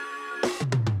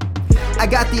I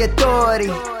got the authority,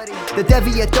 the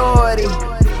Devy authority.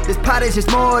 This pot is just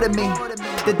more to me.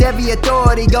 The Devy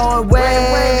authority going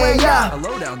way up.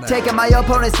 Taking my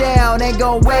opponents down, ain't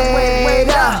going way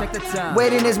up.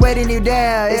 Waiting is weighting you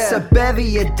down. It's a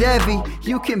bevy, a Devy.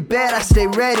 You can bet I stay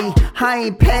ready. I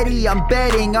ain't petty, I'm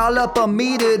betting all up on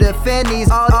me to defend these.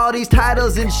 All these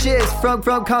titles and shits,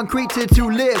 from concrete to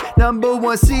tulip. Number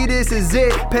one seed, this is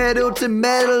it. Pedal to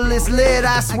metal, it's lit.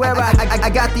 I swear I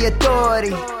got the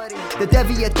authority, the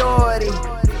Devy authority.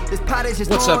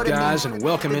 What's up, guys, and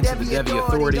welcome into the Devy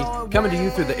Authority, coming to you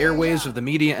through the airwaves of the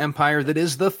media empire that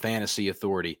is the Fantasy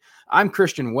Authority. I'm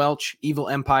Christian Welch, Evil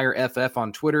Empire FF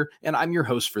on Twitter, and I'm your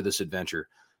host for this adventure.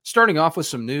 Starting off with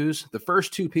some news, the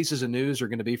first two pieces of news are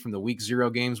going to be from the Week 0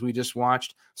 games we just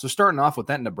watched. So starting off with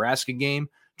that Nebraska game,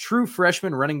 true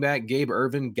freshman running back Gabe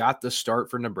Ervin got the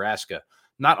start for Nebraska.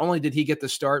 Not only did he get the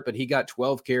start, but he got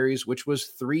 12 carries, which was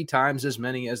 3 times as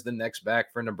many as the next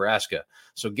back for Nebraska.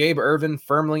 So Gabe Ervin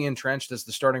firmly entrenched as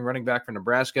the starting running back for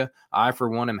Nebraska. I, for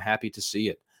one, am happy to see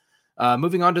it.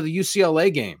 Moving on to the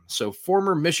UCLA game. So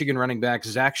former Michigan running back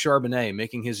Zach Charbonnet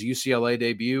making his UCLA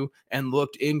debut and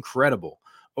looked incredible.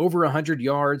 Over 100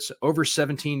 yards, over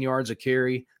 17 yards a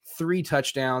carry, 3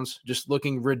 touchdowns, just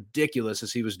looking ridiculous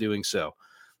as he was doing so.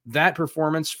 That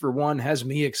performance, for one, has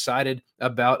me excited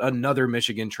about another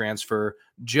Michigan transfer.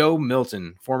 Joe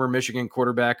Milton, former Michigan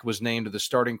quarterback, was named the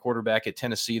starting quarterback at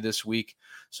Tennessee this week.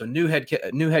 So new head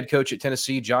coach at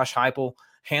Tennessee, Josh Heupel,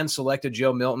 hand-selected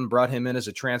Joe Milton, brought him in as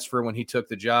a transfer when he took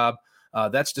the job.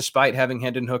 That's despite having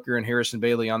Hendon Hooker and Harrison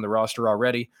Bailey on the roster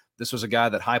already. This was a guy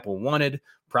that Heupel wanted,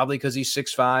 probably because he's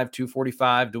 6'5",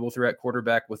 245, dual-threat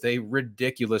quarterback with a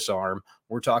ridiculous arm.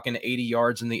 We're talking 80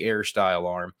 yards in the air style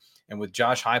arm. And with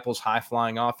Josh Heupel's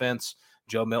high-flying offense,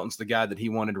 Joe Milton's the guy that he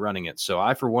wanted running it. So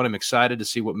I, for one, am excited to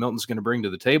see what Milton's going to bring to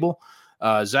the table.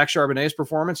 Zach Charbonnet's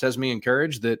performance has me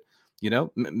encouraged that,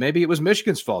 maybe it was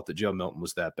Michigan's fault that Joe Milton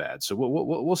was that bad. So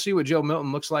we'll see what Joe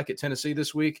Milton looks like at Tennessee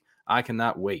this week. I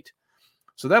cannot wait.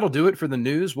 So that'll do it for the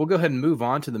news. We'll go ahead and move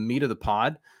on to the meat of the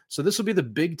pod. So this will be the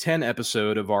Big Ten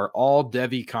episode of our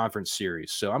All-Devy Conference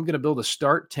series. So I'm going to build a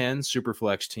Start 10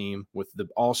 Superflex team with the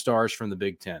All-Stars from the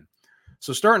Big Ten.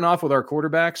 So starting off with our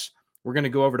quarterbacks, we're going to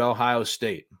go over to Ohio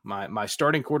State. My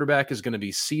starting quarterback is going to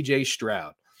be C.J.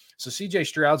 Stroud. So C.J.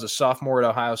 Stroud's a sophomore at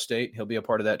Ohio State. He'll be a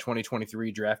part of that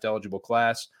 2023 draft-eligible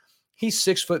class. He's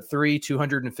 6'3",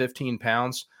 215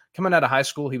 pounds. Coming out of high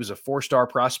school, he was a 4-star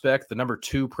prospect, the number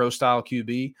 2 pro-style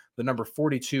QB, the number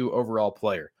 42 overall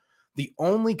player. The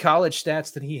only college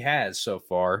stats that he has so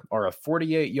far are a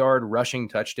 48-yard rushing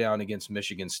touchdown against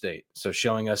Michigan State. So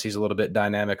showing us he's a little bit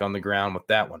dynamic on the ground with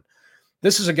that one.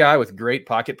 This is a guy with great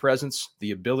pocket presence, the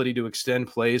ability to extend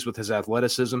plays with his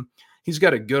athleticism. He's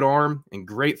got a good arm and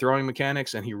great throwing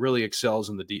mechanics, and he really excels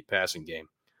in the deep passing game.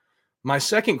 My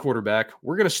second quarterback,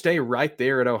 we're going to stay right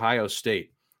there at Ohio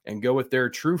State and go with their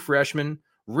true freshman,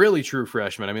 really true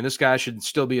freshman. I mean, this guy should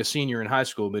still be a senior in high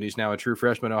school, but he's now a true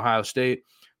freshman at Ohio State.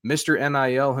 Mr.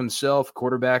 NIL himself,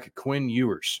 quarterback Quinn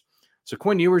Ewers. So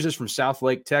Quinn Ewers is from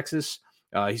Southlake, Texas.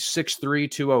 He's 6'3",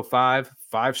 205,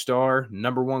 5-star,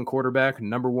 number 1 quarterback,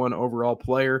 number 1 overall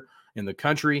player in the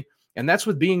country. And that's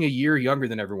with being a year younger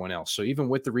than everyone else. So even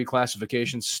with the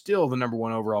reclassification, still the number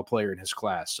 1 overall player in his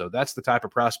class. So that's the type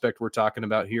of prospect we're talking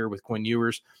about here with Quinn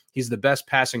Ewers. He's the best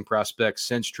passing prospect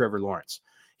since Trevor Lawrence.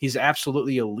 He's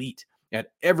absolutely elite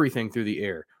at everything through the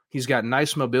air. He's got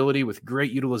nice mobility with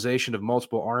great utilization of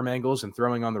multiple arm angles and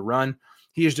throwing on the run.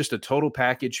 He is just a total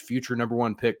package, future number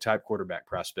 1 pick type quarterback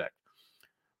prospect.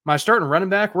 My starting running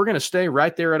back, we're going to stay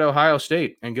right there at Ohio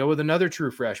State and go with another true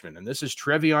freshman, and this is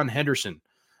Trevion Henderson.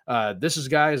 This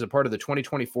guy is a part of the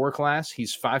 2024 class.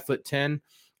 He's 5'10",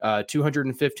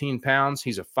 215 pounds.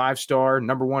 He's a 5-star,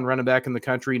 number 1 running back in the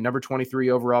country, number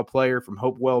 23 overall player from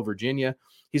Hopewell, Virginia.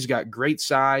 He's got great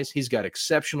size. He's got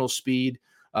exceptional speed.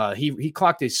 He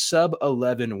clocked a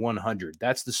sub-11 100.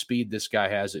 That's the speed this guy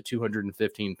has at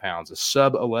 215 pounds, a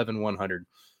sub-11 100.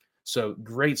 So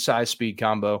great size-speed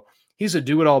combo. He's a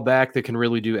do-it-all back that can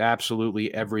really do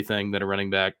absolutely everything that a running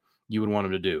back you would want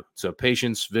him to do. So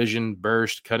patience, vision,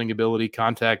 burst, cutting ability,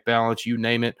 contact balance, you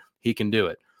name it, he can do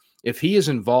it. If he is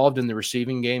involved in the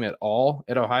receiving game at all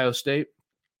at Ohio State,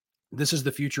 this is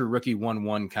the future rookie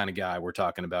 1-1 kind of guy we're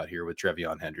talking about here with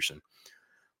Trevion Henderson.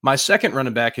 My second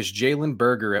running back is Jalen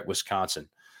Berger at Wisconsin.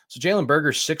 So Jalen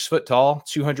Berger's 6 foot tall,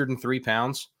 203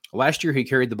 pounds. Last year, he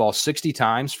carried the ball 60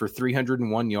 times for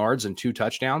 301 yards and 2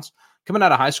 touchdowns. Coming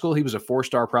out of high school, he was a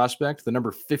 4-star prospect, the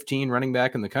number 15 running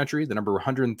back in the country, the number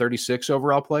 136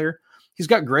 overall player. He's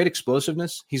got great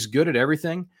explosiveness. He's good at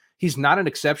everything. He's not an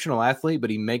exceptional athlete,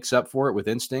 but he makes up for it with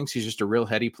instincts. He's just a real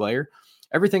heady player.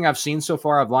 Everything I've seen so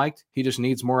far I've liked. He just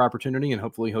needs more opportunity, and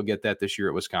hopefully he'll get that this year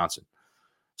at Wisconsin.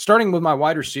 Starting with my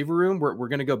wide receiver room, we're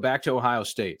going to go back to Ohio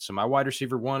State. So my wide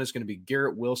receiver 1 is going to be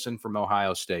Garrett Wilson from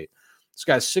Ohio State. This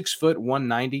guy's 6 foot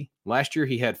 190. Last year,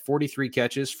 he had 43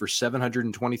 catches for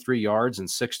 723 yards and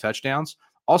 6 touchdowns.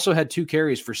 Also had 2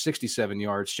 carries for 67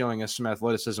 yards, showing us some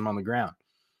athleticism on the ground.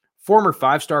 Former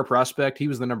 5-star prospect. He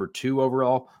was the number 2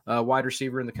 overall wide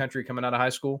receiver in the country coming out of high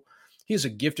school. He's a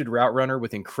gifted route runner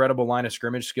with incredible line of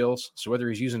scrimmage skills. So whether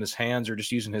he's using his hands or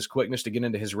just using his quickness to get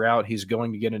into his route, he's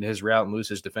going to get into his route and lose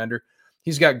his defender.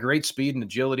 He's got great speed and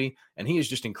agility, and he is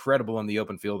just incredible in the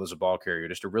open field as a ball carrier.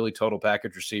 Just a really total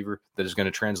package receiver that is going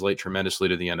to translate tremendously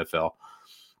to the NFL.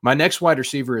 My next wide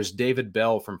receiver is David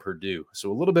Bell from Purdue.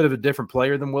 So a little bit of a different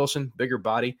player than Wilson, bigger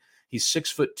body. He's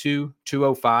 6'2",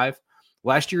 205.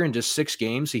 Last year in just 6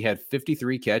 games, he had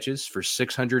 53 catches for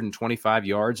 625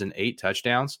 yards and 8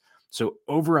 touchdowns. So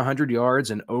over 100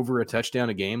 yards and over a touchdown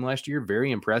a game last year.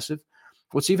 Very impressive.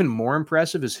 What's even more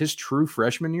impressive is his true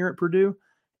freshman year at Purdue.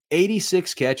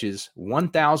 86 catches,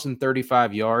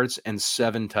 1,035 yards, and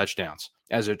 7 touchdowns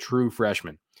as a true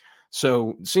freshman.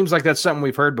 So it seems like that's something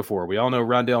we've heard before. We all know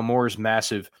Rondale Moore's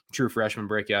massive true freshman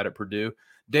breakout at Purdue.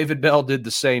 David Bell did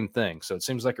the same thing. So it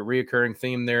seems like a reoccurring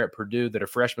theme there at Purdue that a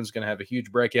freshman's going to have a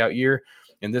huge breakout year.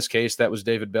 In this case, that was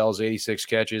David Bell's 86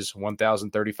 catches,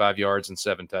 1,035 yards, and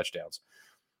 7 touchdowns.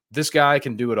 This guy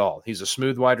can do it all. He's a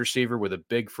smooth wide receiver with a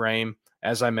big frame.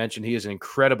 As I mentioned, he is an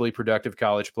incredibly productive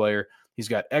college player. He's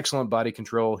got excellent body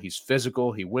control. He's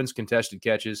physical. He wins contested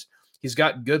catches. He's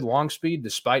got good long speed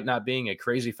despite not being a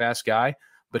crazy fast guy,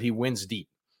 but he wins deep.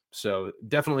 So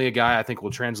definitely a guy I think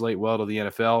will translate well to the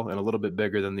NFL and a little bit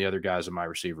bigger than the other guys in my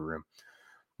receiver room.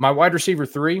 My wide receiver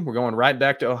 3, we're going right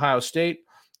back to Ohio State,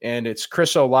 and it's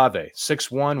Chris Olave,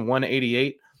 6'1",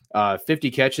 188,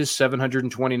 50 catches,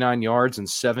 729 yards, and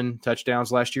 7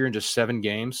 touchdowns last year in just 7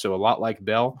 games. So a lot like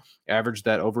Bell, averaged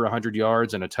that over 100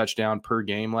 yards and a touchdown per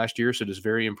game last year, so just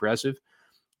very impressive.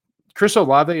 Chris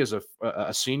Olave is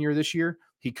a senior this year.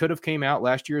 He could have came out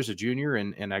last year as a junior,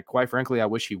 and I, quite frankly, I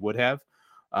wish he would have.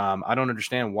 I don't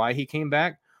understand why he came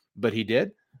back, but he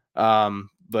did.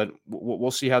 But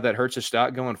we'll see how that hurts his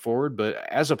stock going forward. But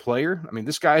as a player, I mean,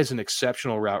 this guy is an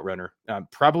exceptional route runner,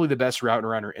 probably the best route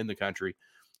runner in the country.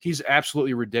 He's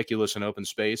absolutely ridiculous in open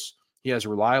space. He has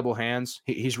reliable hands.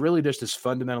 He's really just as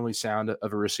fundamentally sound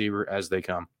of a receiver as they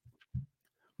come.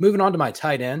 Moving on to my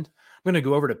tight end, I'm going to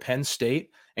go over to Penn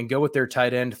State and go with their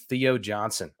tight end, Theo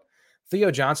Johnson.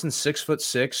 Theo Johnson,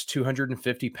 6'6",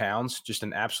 250 pounds, just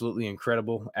an absolutely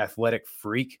incredible athletic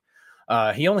freak.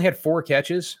 He only had 4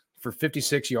 catches for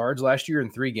 56 yards last year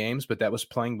in 3 games, but that was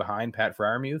playing behind Pat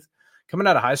Freiermuth. Coming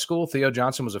out of high school, Theo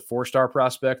Johnson was a 4-star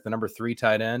prospect, the number 3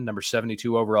 tight end, number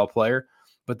 72 overall player.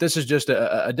 But this is just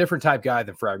a different type guy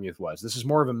than Freiermuth was. This is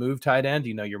more of a move tight end,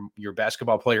 your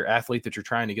basketball player athlete that you're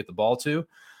trying to get the ball to.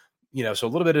 So a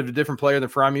little bit of a different player than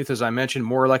Freiermuth, as I mentioned,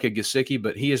 more like a Gesicki,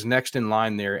 but he is next in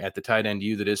line there at the tight end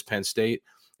U that is Penn State.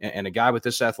 And a guy with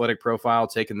this athletic profile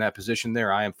taking that position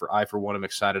there, I for one am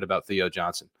excited about Theo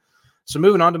Johnson. So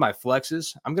moving on to my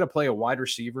flexes, I'm going to play a wide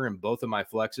receiver in both of my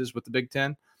flexes with the Big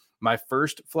Ten. My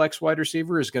first flex wide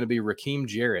receiver is going to be Raheem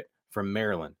Jarrett from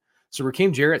Maryland. So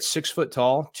Raheem Jarrett, 6 foot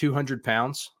tall, 200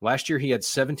 pounds. Last year he had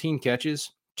 17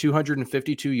 catches,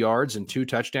 252 yards, and 2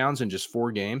 touchdowns in just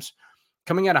 4 games.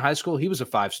 Coming out of high school, he was a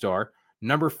 5-star,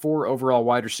 number 4 overall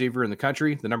wide receiver in the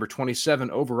country, the number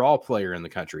 27 overall player in the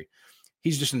country.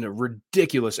 He's just a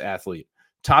ridiculous athlete.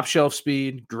 Top shelf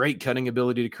speed, great cutting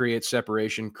ability to create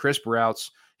separation, crisp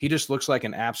routes. He just looks like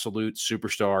an absolute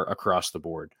superstar across the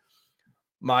board.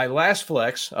 My last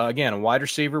flex, again, a wide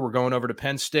receiver. We're going over to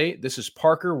Penn State. This is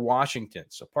Parker Washington.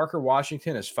 So Parker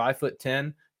Washington is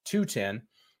 5'10", 210.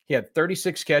 He had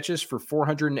 36 catches for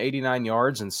 489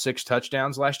 yards and 6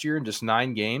 touchdowns last year in just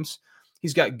 9 games.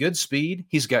 He's got good speed.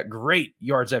 He's got great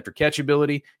yards after catch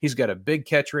ability. He's got a big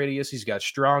catch radius. He's got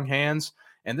strong hands.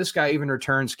 And this guy even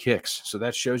returns kicks. So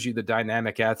that shows you the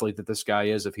dynamic athlete that this guy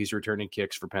is if he's returning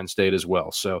kicks for Penn State as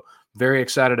well. So very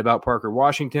excited about Parker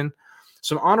Washington.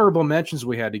 Some honorable mentions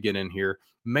we had to get in here,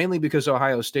 mainly because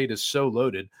Ohio State is so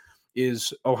loaded,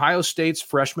 is Ohio State's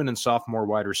freshman and sophomore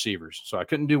wide receivers. So I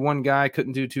couldn't do one guy,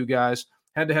 couldn't do 2 guys,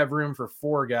 had to have room for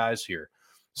 4 guys here.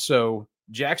 So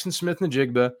Jackson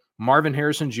Smith-Njigba, Marvin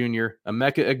Harrison Jr.,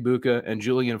 Emeka Egbuka, and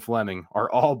Julian Fleming are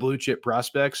all blue chip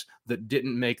prospects that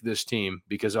didn't make this team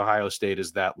because Ohio State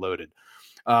is that loaded.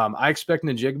 I expect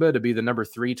Njigba to be the number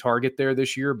 3 target there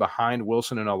this year behind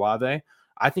Wilson and Olave.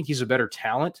 I think he's a better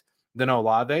talent than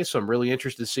Olave, so I'm really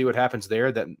interested to see what happens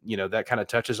there. That kind of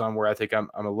touches on where I think I'm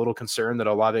a little concerned that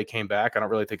Olave came back. I don't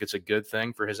really think it's a good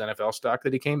thing for his NFL stock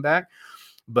that he came back.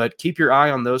 But keep your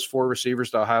eye on those 4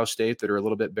 receivers to Ohio State that are a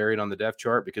little bit buried on the depth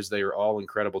chart because they are all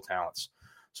incredible talents.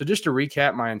 So just to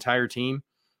recap my entire team,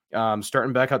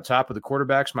 starting back up top with the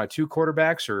quarterbacks, my 2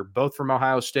 quarterbacks are both from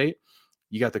Ohio State.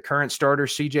 You got the current starter,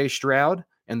 C.J. Stroud,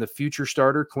 and the future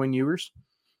starter, Quinn Ewers.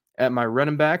 At my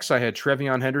running backs, I had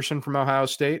Trevion Henderson from Ohio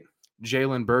State,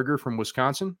 Jalen Berger from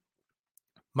Wisconsin.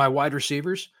 My wide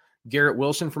receivers, Garrett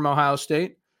Wilson from Ohio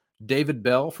State, David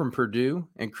Bell from Purdue,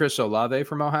 and Chris Olave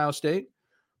from Ohio State.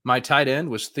 My tight end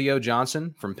was Theo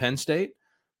Johnson from Penn State.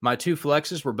 My 2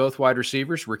 flexes were both wide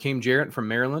receivers, Raheem Jarrett from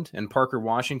Maryland and Parker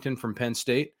Washington from Penn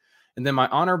State. And then my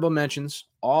honorable mentions,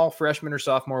 all freshman or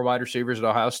sophomore wide receivers at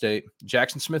Ohio State,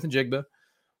 Jackson Smith-Njigba,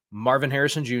 Marvin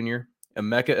Harrison Jr.,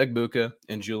 Emeka Egbuka,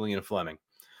 and Julian Fleming.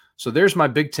 So there's my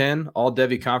Big Ten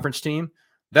All-Devy Conference team.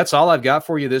 That's all I've got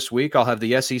for you this week. I'll have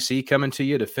the SEC coming to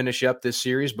you to finish up this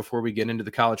series before we get into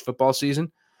the college football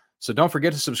season. So don't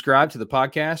forget to subscribe to the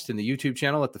podcast and the YouTube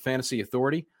channel at the Fantasy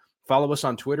Authority. Follow us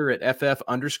on Twitter at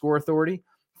FF_Authority.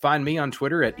 Find me on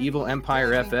Twitter at Evil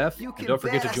Empire FF. And don't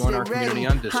forget to join our community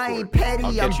on Discord.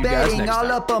 I'll catch you guys next time.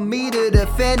 All up on me to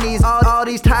defend these all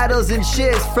these titles and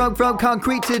shits. From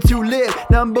concrete to lit.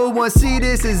 Number 1 seed,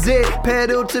 this is it.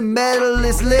 Pedal to metal,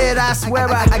 it's lit. I swear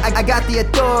I got the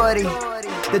authority.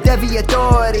 The Devy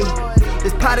Authority.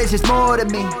 This pot is just more to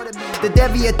me. The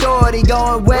Devy Authority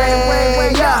going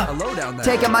way up.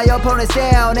 Taking my opponents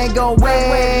down, ain't going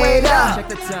way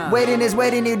up. Waiting is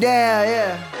waiting you down,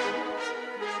 yeah.